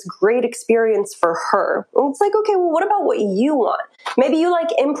create this great experience for her? And it's like, okay, well, what about what you want? Maybe you like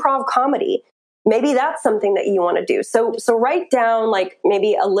improv comedy. Maybe that's something that you want to do. So write down like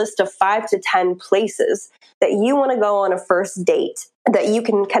maybe a list of 5 to 10 places that you want to go on a first date that you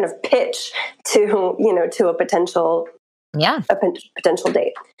can kind of pitch to, to a potential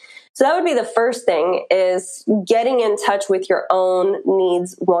date. So that would be the first thing, is getting in touch with your own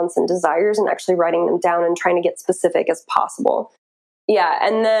needs, wants, and desires, and actually writing them down and trying to get specific as possible. Yeah.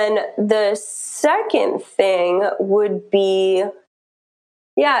 And then the second thing would be,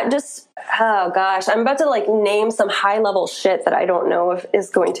 oh gosh, I'm about to like name some high level shit that I don't know if is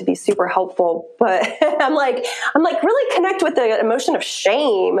going to be super helpful, but I'm like really connect with the emotion of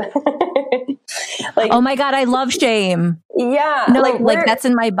shame. Like, oh my God, I love shame. Yeah. No, like that's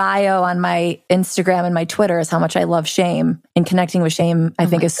in my bio on my Instagram and my Twitter, is how much I love shame, and connecting with shame, I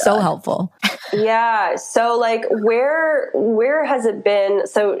think is so helpful. Yeah. So like where has it been?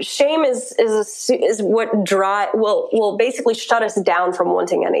 So shame is what will basically shut us down from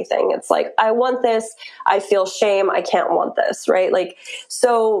wanting anything. It's like, I want this, I feel shame, I can't want this, right? Like,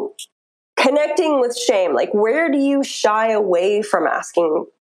 so connecting with shame, like where do you shy away from asking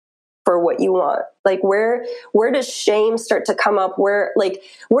for what you want? Like where does shame start to come up? Where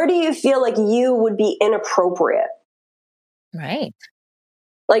do you feel like you would be inappropriate? Right.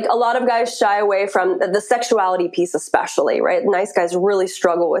 Like a lot of guys shy away from the sexuality piece, especially, right? Nice guys really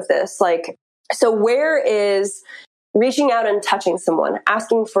struggle with this. Like, so where is reaching out and touching someone,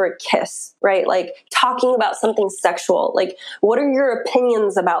 asking for a kiss, right? Like talking about something sexual. Like, what are your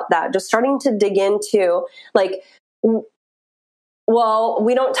opinions about that? Just starting to dig into like, well,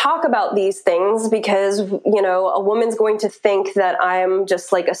 we don't talk about these things because, a woman's going to think that I'm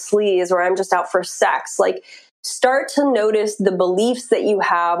just like a sleaze or I'm just out for sex. Like, start to notice the beliefs that you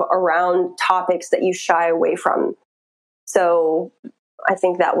have around topics that you shy away from. So I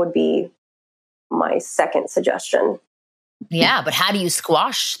think that would be my second suggestion. Yeah, but how do you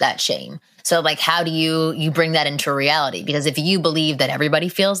squash that shame? So like, how do you bring that into reality? Because if you believe that everybody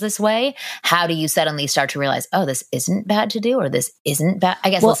feels this way, how do you suddenly start to realize, oh, this isn't bad to do, or this isn't bad?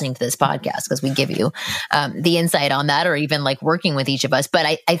 I guess listening to this podcast, because we give you the insight on that, or even like working with each of us.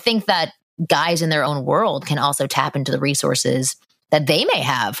 But I think that guys in their own world can also tap into the resources that they may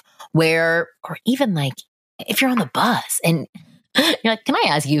have, or even like if you're on the bus and you're like, can I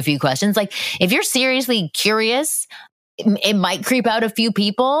ask you a few questions? Like if you're seriously curious, it might creep out a few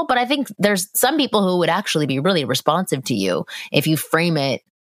people, but I think there's some people who would actually be really responsive to you if you frame it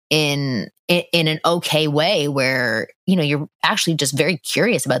in an okay way where, you're actually just very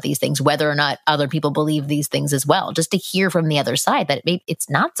curious about these things, whether or not other people believe these things as well, just to hear from the other side that it's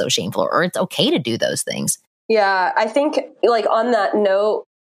not so shameful, or it's okay to do those things. Yeah. I think like on that note,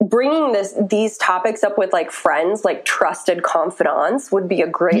 bringing these topics up with like friends, like trusted confidants, would be a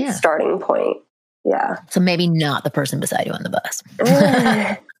great starting point. Yeah. So maybe not the person beside you on the bus.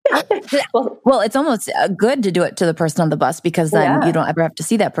 Well, it's almost good to do it to the person on the bus, because then you don't ever have to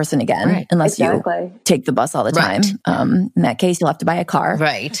see that person again, unless you take the bus all the time. In that case, you'll have to buy a car.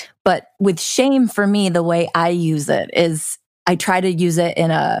 Right. But with shame, for me, the way I use it is I try to use it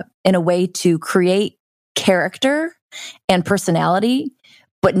in a way to create character and personality,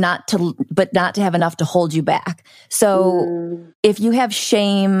 but not to have enough to hold you back. So if you have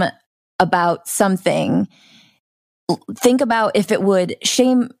shame about something, think about if it would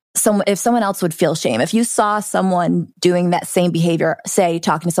shame someone, if someone else would feel shame. If you saw someone doing that same behavior, say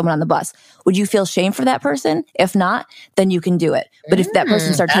talking to someone on the bus, would you feel shame for that person? If not, then you can do it. But if that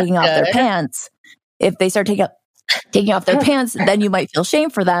person starts taking off their pants, if they start taking off their pants, then you might feel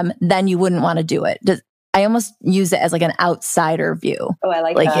shame for them. Then you wouldn't want to do it. I almost use it as like an outsider view. Oh, I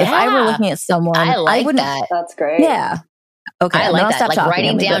like that. Like if I were looking at someone, I wouldn't. That. That's great. Yeah. Okay. I like that. Like talking,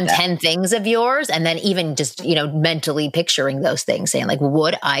 writing down 10 things of yours, and then even just, mentally picturing those things, saying like,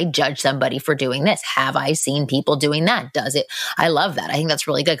 would I judge somebody for doing this? Have I seen people doing that? Does it? I love that. I think that's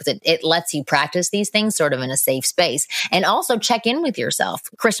really good, because it lets you practice these things sort of in a safe space, and also check in with yourself.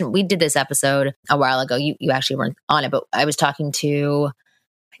 Kristen, we did this episode a while ago. You actually weren't on it, but I was talking to,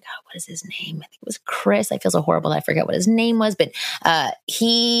 what is his name? I think it was Chris. I feel so horrible that I forget what his name was, but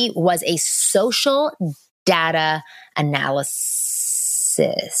he was a social data analyst.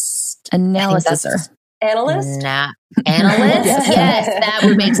 Analyst? Analyst? Yes, that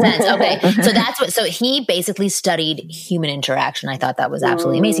would make sense. Okay. So he basically studied human interaction. I thought that was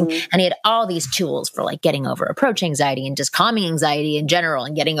absolutely amazing. And he had all these tools for like getting over approach anxiety and just calming anxiety in general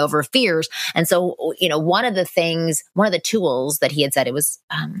and getting over fears. And so, one of the tools that he had said, it was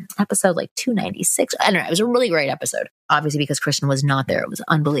episode like 296. I don't know. It was a really great episode, obviously, because Kristen was not there. It was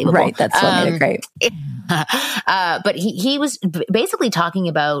unbelievable. Right. That's what made it great. But he was basically talking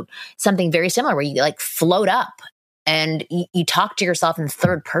about something very similar where you like float up. And you talk to yourself in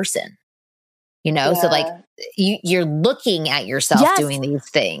third person, so like you're looking at yourself doing these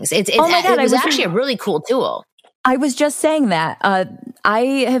things. It was actually a really cool tool. I was just saying that. I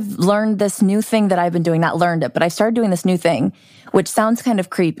have learned this new thing that I've been doing, not learned it, but I started doing this new thing, which sounds kind of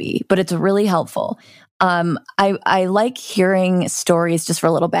creepy, but it's really helpful. I like hearing stories, just for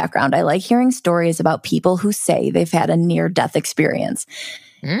a little background. I like hearing stories about people who say they've had a near-death experience.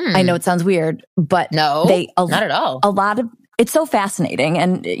 I know it sounds weird, but no, not at all. It's so fascinating,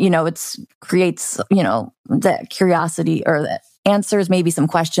 and it creates the curiosity or the answers maybe some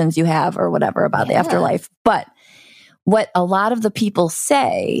questions you have or whatever about the afterlife. But what a lot of the people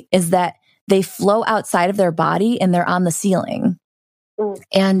say is that they flow outside of their body and they're on the ceiling.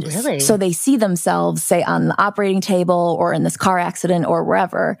 And so they see themselves, say, on the operating table or in this car accident or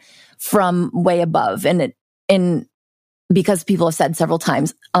wherever, from way above. And because people have said several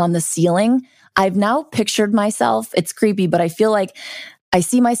times on the ceiling, I've now pictured myself. It's creepy, but I feel like I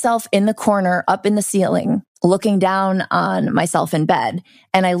see myself in the corner up in the ceiling, looking down on myself in bed.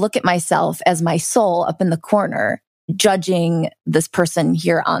 And I look at myself as my soul up in the corner, judging this person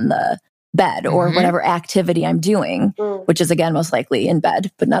here on the bed or whatever activity I'm doing, which is again, most likely in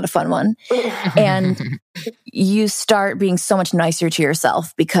bed, but not a fun one. And you start being so much nicer to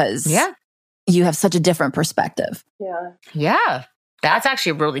yourself because you have such a different perspective. Yeah. That's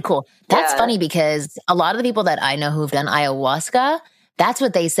actually really cool. That's funny because a lot of the people that I know who've done ayahuasca, that's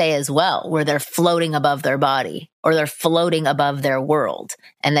what they say as well, where they're floating above their body or they're floating above their world.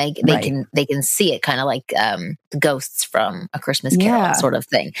 And they can see it kind of like ghosts from A Christmas Carol sort of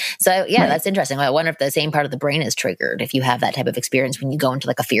thing. So that's interesting. I wonder if the same part of the brain is triggered if you have that type of experience when you go into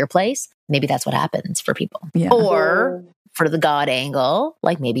like a fear place. Maybe that's what happens for people. Yeah. Or for the God angle,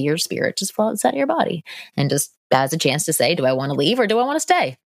 like maybe your spirit just floats out of your body and just has a chance to say, do I want to leave or do I want to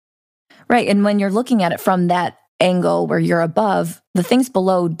stay? Right. And when you're looking at it from that angle where you're above, the things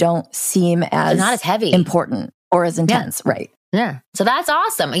below don't seem as not as heavy, important or as intense. Right. Yeah. So that's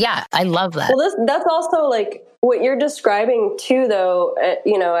awesome. Yeah. I love that. Well, that's also like what you're describing too, though,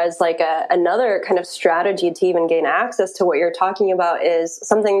 as like another kind of strategy to even gain access to what you're talking about is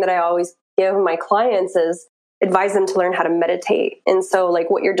something that I always give my clients is advise them to learn how to meditate. And so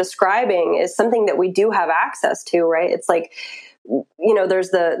like what you're describing is something that we do have access to, right? It's like, there's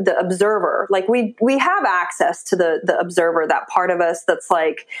the observer, like we have access to the observer, that part of us that's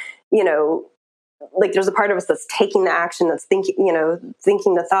like, like there's a part of us that's taking the action, that's thinking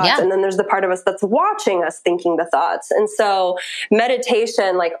the thoughts. Yeah. And then there's the part of us that's watching us thinking the thoughts. And so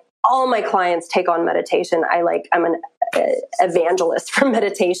meditation, like all my clients take on meditation. I'm an evangelist for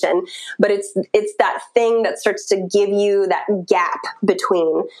meditation, but it's that thing that starts to give you that gap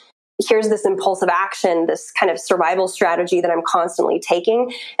between here's this impulsive action, this kind of survival strategy that I'm constantly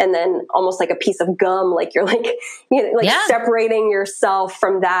taking. And then almost like a piece of gum, like you're like, separating yourself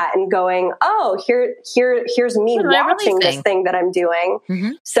from that and going, oh, here's me watching this thing that I'm doing.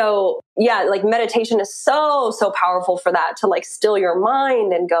 Mm-hmm. So like meditation is so powerful for that, to like still your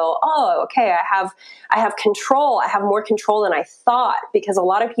mind and go, oh, okay, I have control. I have more control than I thought, because a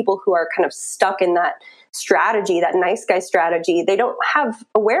lot of people who are kind of stuck in that strategy, that nice guy strategy, they don't have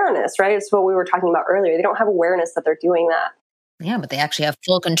awareness, right? It's what we were talking about earlier. They don't have awareness that they're doing that. Yeah, but they actually have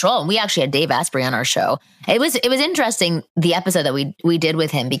full control. And we actually had Dave Asprey on our show. It was interesting, the episode that we did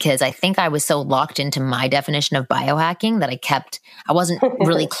with him, because I think I was so locked into my definition of biohacking that I wasn't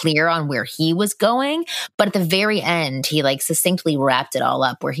really clear on where he was going. But at the very end, he like succinctly wrapped it all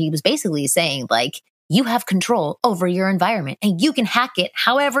up, where he was basically saying like, you have control over your environment and you can hack it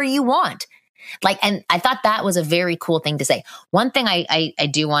however you want. And I thought that was a very cool thing to say. One thing I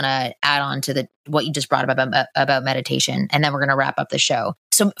do want to add on to what you just brought up about meditation, and then we're going to wrap up the show.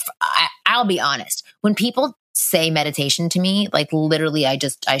 So I'll be honest, when people say meditation to me, like literally I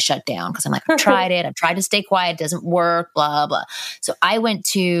shut down, because I'm like, I've tried it. I've tried to stay quiet. It doesn't work, blah, blah. So I went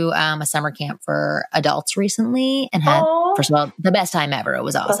to a summer camp for adults recently and had, first of all, the best time ever. It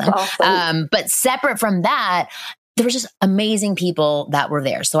was awesome. But separate from that, there was just amazing people that were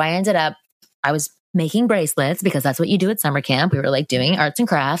there. So I was making bracelets, because that's what you do at summer camp. We were like doing arts and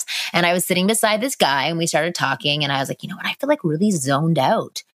crafts, and I was sitting beside this guy and we started talking, and I was like, you know what? I feel like really zoned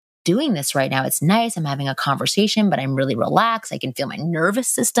out. doing this right now. It's nice. I'm having a conversation, but I'm really relaxed. I can feel my nervous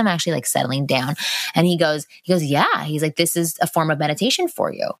system actually like settling down. And he goes, yeah. He's like, this is a form of meditation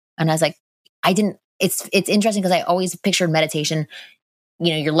for you. And I was like, it's interesting because I always pictured meditation,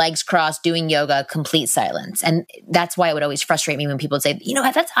 your legs crossed, doing yoga, complete silence. And that's why it would always frustrate me when people would say,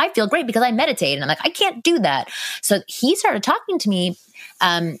 I feel great because I meditate. And I'm like, I can't do that. So he started talking to me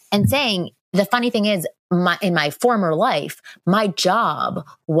and saying, the funny thing is, in my former life, my job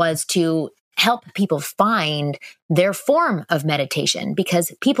was to help people find their form of meditation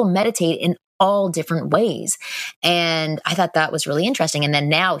because people meditate in all different ways. And I thought that was really interesting. And then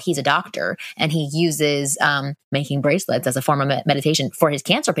now he's a doctor and he uses making bracelets as a form of meditation for his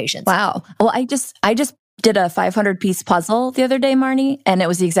cancer patients. Wow. Well, I just did a 500-piece puzzle the other day, Marnie, and it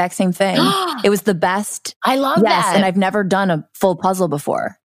was the exact same thing. It was the best. I love that. And I've never done a full puzzle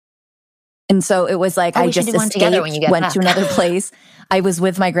before. And so it was like, I just escaped, went to another place. I was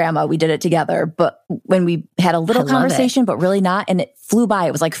with my grandma. We did it together. But when we had a little conversation, but really not, and it flew by.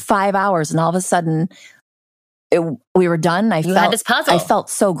 It was like 5 hours. And all of a sudden, we were done. You had this puzzle. I felt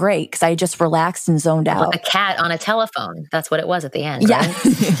so great because I just relaxed and zoned out. Like a cat on a telephone. That's what it was at the end. Yeah.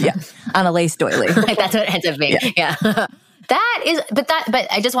 Right? Yeah. On a lace doily. Like that's what it ends up being. Yeah. But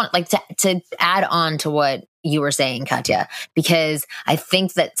I just want to add on to what you were saying, Katya, because I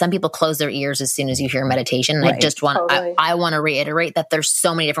think that some people close their ears as soon as you hear meditation. And right. I want to reiterate that there's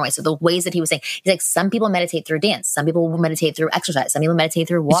so many different ways. So the ways that he was saying, he's like, some people meditate through dance. Some people will meditate through exercise. Some people meditate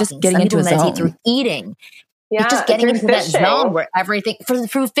through walking. Just getting some into people meditate zone. Through eating. Yeah, it's just getting into fishing. that zone where everything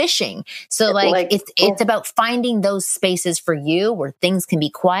through fishing. So it's about finding those spaces for you where things can be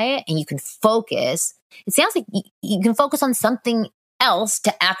quiet and you can focus. It sounds like you can focus on something else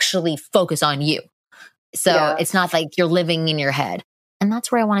to actually focus on you. So it's not like you're living in your head. And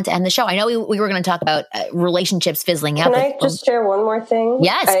that's where I wanted to end the show. I know we were going to talk about relationships fizzling out. Can I just share one more thing?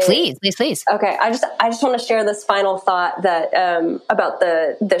 Yes, please. Okay. I just want to share this final thought that about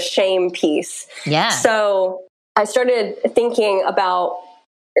the shame piece. Yeah. So I started thinking about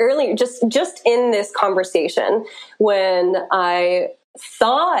earlier, just in this conversation, when I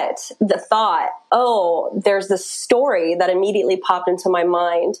thought, there's this story that immediately popped into my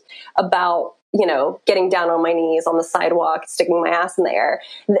mind about, getting down on my knees on the sidewalk, sticking my ass in the air.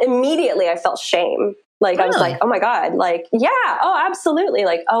 Immediately I felt shame. Like, really? I was like, oh my God, like, yeah, oh, absolutely.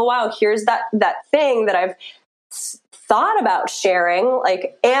 Like, oh wow, here's that thing that I've thought about sharing,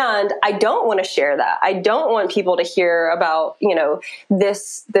 like, and I don't want to share that. I don't want people to hear about,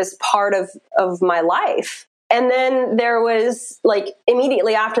 this part of my life. And then there was like,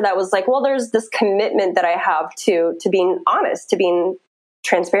 immediately after that was like, well, there's this commitment that I have to being honest, to being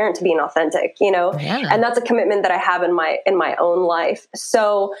transparent, to being authentic, and that's a commitment that I have in my own life.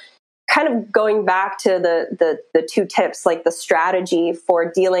 So kind of going back to the two tips, like the strategy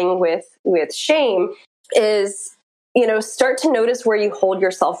for dealing with shame is, start to notice where you hold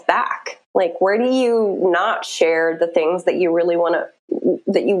yourself back. Like, where do you not share the things that you really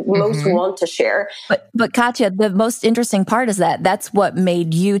that you most want to share? But Katya, the most interesting part is that's what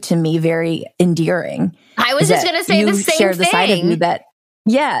made you, to me, very endearing. I was just going to say the same thing. You share the side of you that,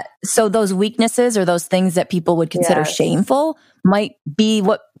 so those weaknesses or those things that people would consider shameful might be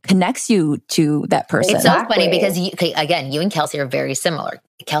what connects you to that person. It's so funny because, you and Kelsey are very similar.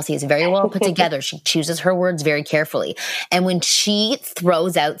 Kelsey is very well put together. She chooses her words very carefully. And when she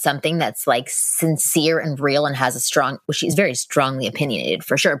throws out something that's like sincere and real and has she's very strongly opinionated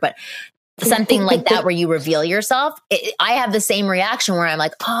for sure, but something like that where you reveal yourself, I have the same reaction where I'm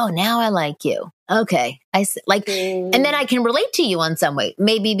like, oh, now I like you. Okay. And then I can relate to you on some way,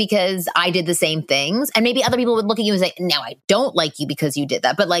 maybe because I did the same things, and maybe other people would look at you and say, now I don't like you because you did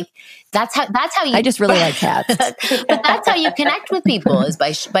that. But like, that's how you, I just really like cats. But that's how you connect with people, is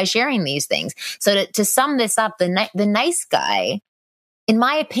by sharing these things. So to sum this up, the nice guy, in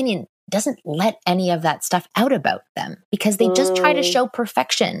my opinion, doesn't let any of that stuff out about them because they just try to show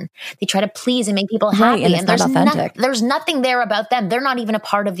perfection. They try to please and make people happy. Right, and it's not authentic. There's nothing there about them. They're not even a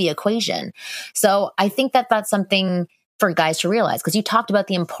part of the equation. So I think that that's something for guys to realize, because you talked about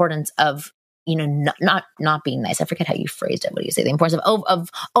the importance of, not being nice. I forget how you phrased it. What do you say? The importance of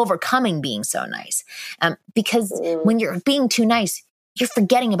overcoming being so nice. Because when you're being too nice, you're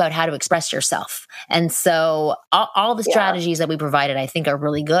forgetting about how to express yourself. And so all the strategies that we provided, I think, are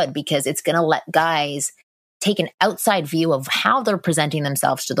really good, because it's going to let guys take an outside view of how they're presenting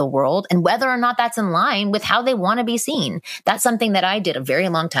themselves to the world and whether or not that's in line with how they want to be seen. That's something that I did a very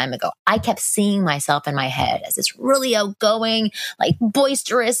long time ago. I kept seeing myself in my head as this really outgoing, like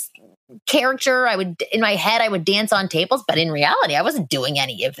boisterous character. In my head, I would dance on tables, but in reality, I wasn't doing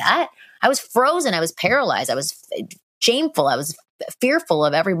any of that. I was frozen. I was paralyzed. I was shameful. I was fearful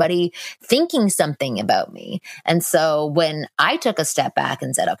of everybody thinking something about me. And so when I took a step back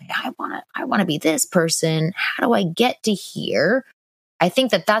and said, okay, I want to be this person. How do I get to here? I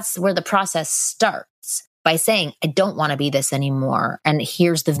think that that's where the process starts, by saying, I don't want to be this anymore. And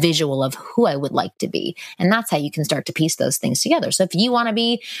here's the visual of who I would like to be. And that's how you can start to piece those things together. So if you want to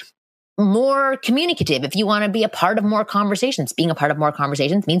be more communicative, if you want to be a part of more conversations, being a part of more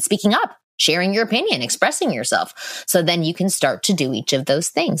conversations means speaking up, sharing your opinion, expressing yourself. So then you can start to do each of those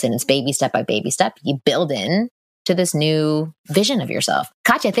things. And it's baby step by baby step. You build in to this new vision of yourself.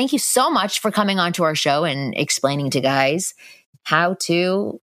 Katya, thank you so much for coming onto our show and explaining to guys how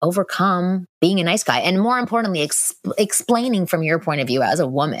to overcome being a nice guy. And more importantly, explaining from your point of view as a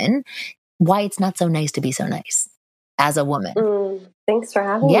woman, why it's not so nice to be so nice as a woman. Thanks for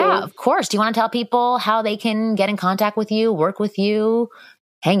having me. Yeah, of course. Do you want to tell people how they can get in contact with you, work with you,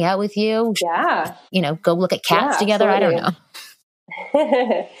 hang out with you? Yeah. Go look at cats together. Absolutely. I don't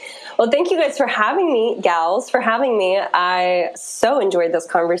know. Well, thank you guys for having me, gals, for having me. I so enjoyed this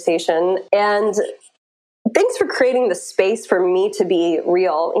conversation. And thanks for creating the space for me to be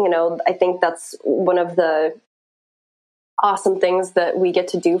real. I think that's one of the awesome things that we get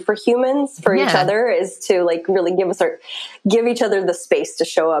to do for humans, for each other, is to really give each other the space to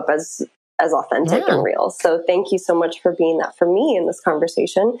show up as authentic and real. So thank you so much for being that for me in this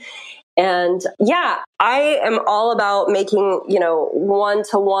conversation. And I am all about making,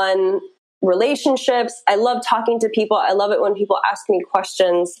 one-to-one relationships. I love talking to people. I love it when people ask me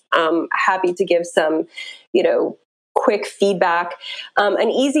questions. I'm happy to give some, quick feedback. An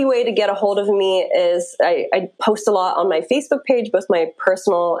easy way to get a hold of me is I post a lot on my Facebook page, both my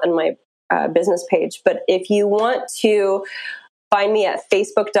personal and my business page. But if you want to find me at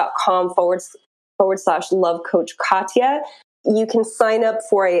facebook.com/love coach Katya, you can sign up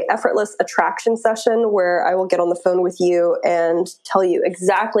for a effortless attraction session where I will get on the phone with you and tell you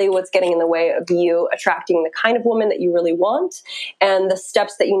exactly what's getting in the way of you attracting the kind of woman that you really want and the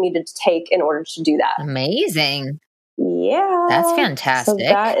steps that you needed to take in order to do that. Amazing. Yeah. That's fantastic. So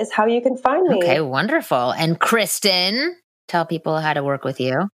that is how you can find me. Okay, wonderful. And Kristen, tell people how to work with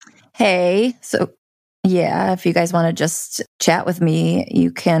you. Hey, so if you guys want to just chat with me, you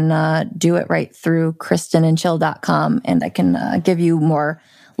can do it right through KristenandChill.com, and I can give you more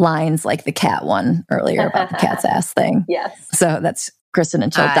lines like the cat one earlier about the cat's ass thing. Yes. So that's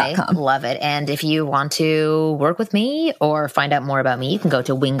KristenandChill.com. I love it. And if you want to work with me or find out more about me, you can go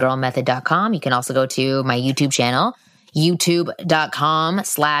to winggirlmethod.com. You can also go to my YouTube channel,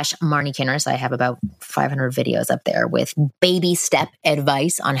 youtube.com/Marni Kinrys. I have about 500 videos up there with baby step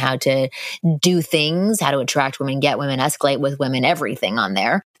advice on how to do things, how to attract women, get women, escalate with women, everything on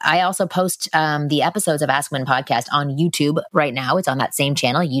there. I also post the episodes of Ask Women podcast on YouTube right now. It's on that same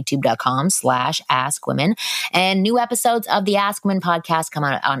channel, youtube.com/Ask Women. And new episodes of the Ask Women podcast come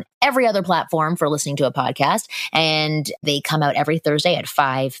out on every other platform for listening to a podcast. And they come out every Thursday at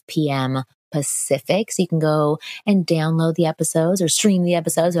 5 p.m. Pacific. So you can go and download the episodes or stream the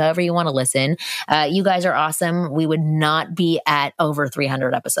episodes, however you want to listen. You guys are awesome. We would not be at over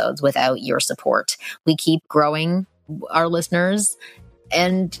 300 episodes without your support. We keep growing our listeners,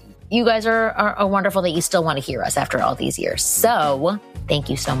 and you guys are wonderful that you still want to hear us after all these years. So thank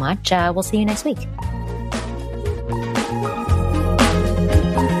you so much. We'll see you next week.